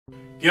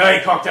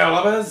G'day cocktail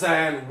lovers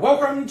and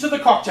welcome to the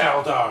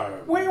Cocktail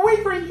Dome, where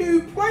we bring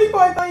you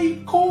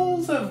play-by-play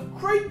calls of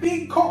great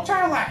big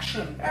cocktail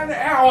action. And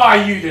how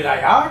are you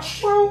today,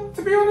 Arch? Well,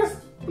 to be honest,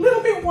 a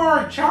little bit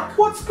worried, Chuck.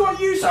 What's got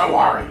you so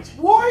worried?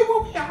 Why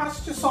were we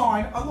asked to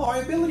sign a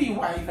liability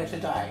waiver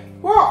today?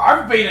 Well,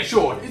 I've been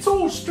assured it's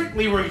all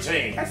strictly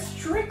routine. A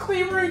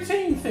strictly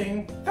routine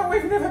thing that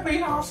we've never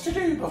been asked to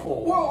do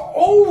before. Well,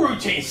 all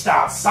routine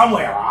starts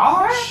somewhere,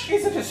 Arch. That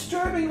is a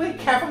disturbingly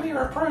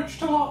cavalier approach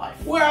to life.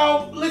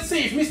 Well, let's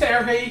see if Mr.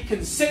 Araby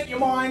can set your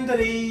mind at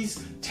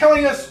ease,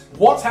 telling us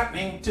what's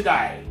happening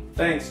today.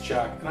 Thanks,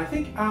 Chuck. And I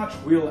think Arch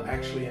will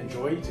actually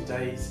enjoy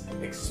today's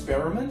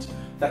experiment.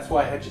 That's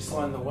why I had you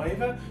sign the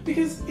waiver,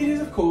 because it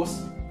is, of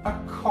course, a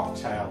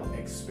cocktail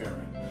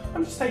experiment.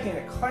 I'm just taking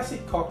a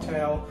classic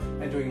cocktail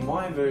and doing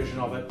my version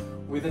of it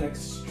with an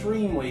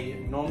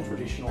extremely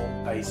non-traditional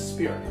base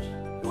spirit.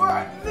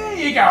 Well, there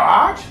you go,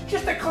 Arch.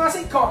 Just a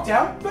classic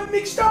cocktail, but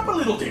mixed up a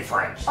little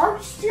different.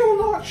 I'm still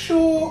not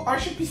sure I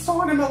should be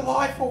signing my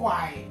life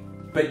away.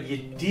 But you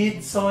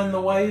did sign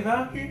the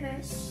waiver?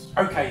 Yes.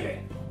 Okay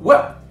then.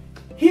 Well,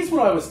 here's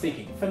what I was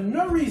thinking. For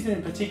no reason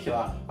in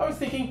particular, I was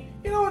thinking,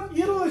 you know what,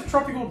 you know those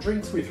tropical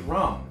drinks with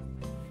rum?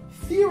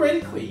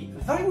 Theoretically,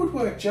 they would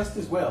work just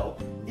as well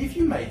if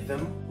you made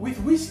them with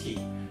whiskey.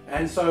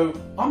 And so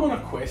I'm on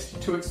a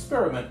quest to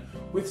experiment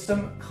with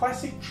some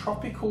classic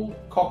tropical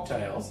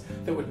cocktails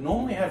that would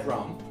normally have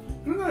rum,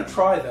 and I'm going to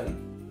try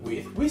them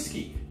with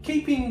whiskey,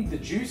 keeping the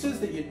juices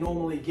that you'd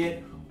normally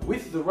get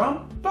with the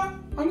rum, but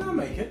I'm going to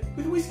make it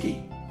with whiskey.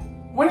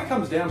 When it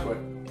comes down to it,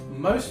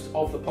 most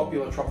of the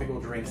popular tropical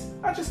drinks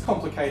are just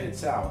complicated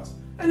sours.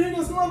 And who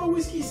doesn't love a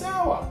whiskey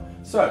sour?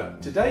 So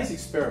today's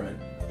experiment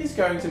is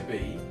going to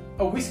be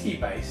a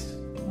whiskey-based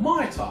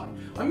Mai Tai.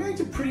 I'm going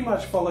to pretty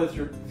much follow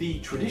through the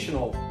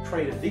traditional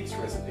Trader Vic's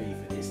recipe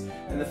for this.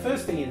 And the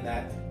first thing in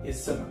that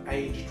is some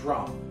aged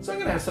rum. So I'm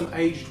going to have some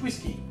aged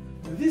whiskey.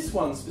 This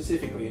one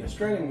specifically, an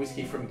Australian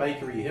whiskey from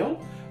Bakery Hill.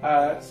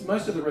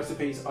 Most of the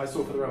recipes I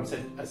saw for the rum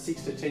said a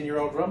 6 to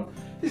 10-year-old rum.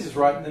 This is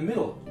right in the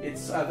middle.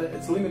 It's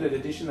limited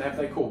edition.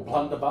 They call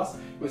Blunderbuss.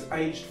 It was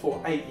aged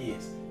for 8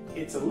 years.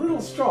 It's a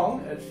little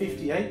strong at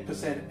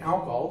 58%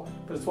 alcohol,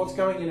 but it's what's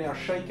going in our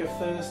shaker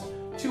first.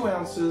 2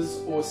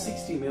 ounces or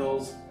 60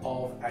 mils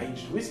of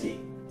aged whiskey.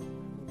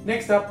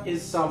 Next up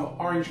is some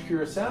orange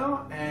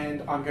curacao,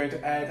 and I'm going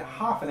to add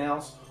half an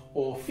ounce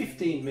or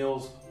 15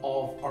 mils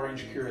of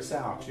orange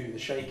curacao to the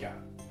shaker.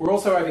 We're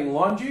also adding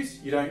lime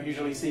juice. You don't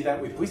usually see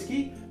that with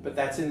whiskey, but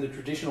that's in the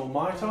traditional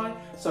Mai Tai.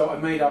 So I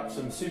made up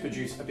some super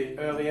juice a bit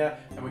earlier,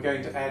 and we're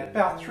going to add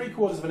about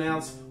 3/4 of an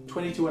ounce,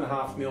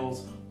 22.5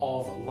 mils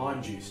of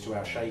lime juice to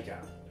our shaker.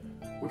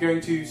 We're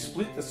going to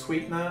split the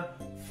sweetener.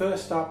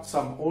 First up,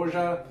 some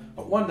orgeat,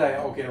 but one day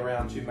I'll get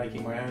around to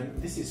making my own.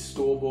 This is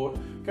store-bought.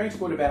 Going to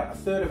put about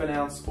 1/3 of an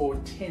ounce or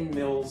 10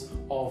 mils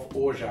of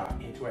orgeat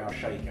into our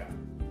shaker.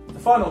 The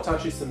final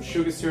touch is some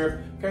sugar syrup.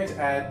 I'm going to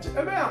add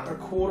about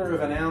 1/4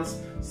 of an ounce,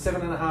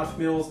 7.5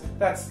 mils.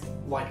 That's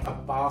like a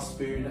bar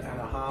spoon and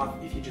a half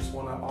if you just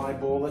want to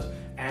eyeball it.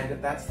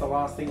 And that's the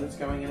last thing that's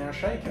going in our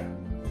shaker.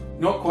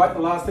 Not quite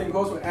the last thing, of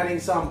course. We're adding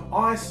some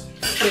ice,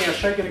 putting our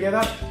shaker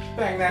together,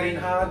 bang that in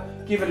hard,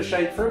 give it a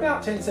shake for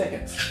about 10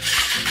 seconds.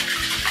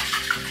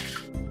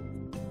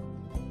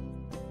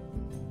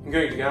 I'm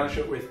going to garnish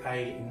it with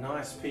a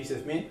nice piece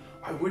of mint.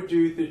 I would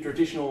do the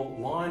traditional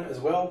lime as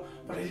well,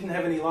 but I didn't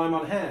have any lime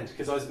on hand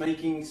because I was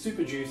making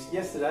super juice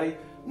yesterday.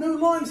 No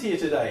limes here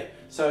today.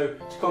 So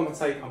to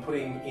compensate, I'm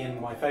putting in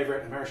my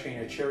favourite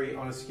maraschino cherry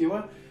on a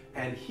skewer,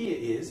 and here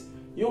is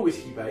your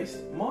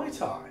whiskey-based Mai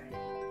Tai.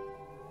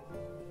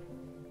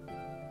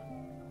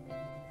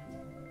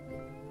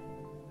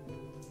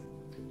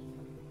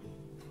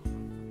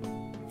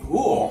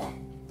 Ooh.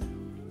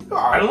 Oh,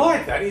 I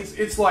like that.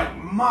 It's like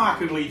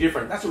markedly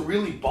different. That's a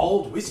really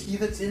bold whiskey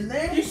that's in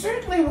there. You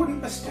certainly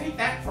wouldn't mistake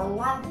that for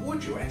rum,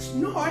 would you? It's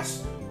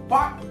nice,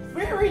 but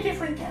very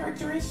different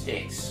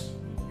characteristics.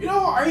 You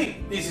know, I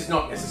mean, this is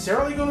not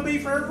necessarily going to be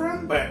for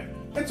everyone, but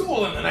it's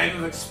all in the name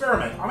of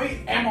experiment. I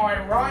mean, am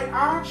I right,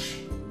 Arch?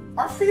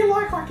 I feel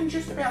like I can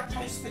just about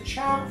taste the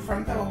char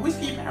from the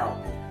whiskey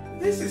barrel.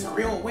 This is a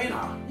real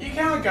winner. You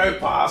can't go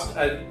past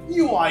a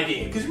new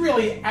idea, because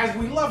really, as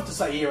we love to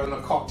say here on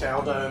the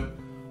Cocktail Dome,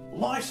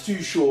 life's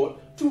too short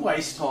to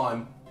waste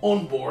time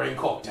on boring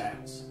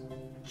cocktails.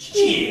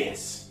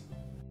 Cheers!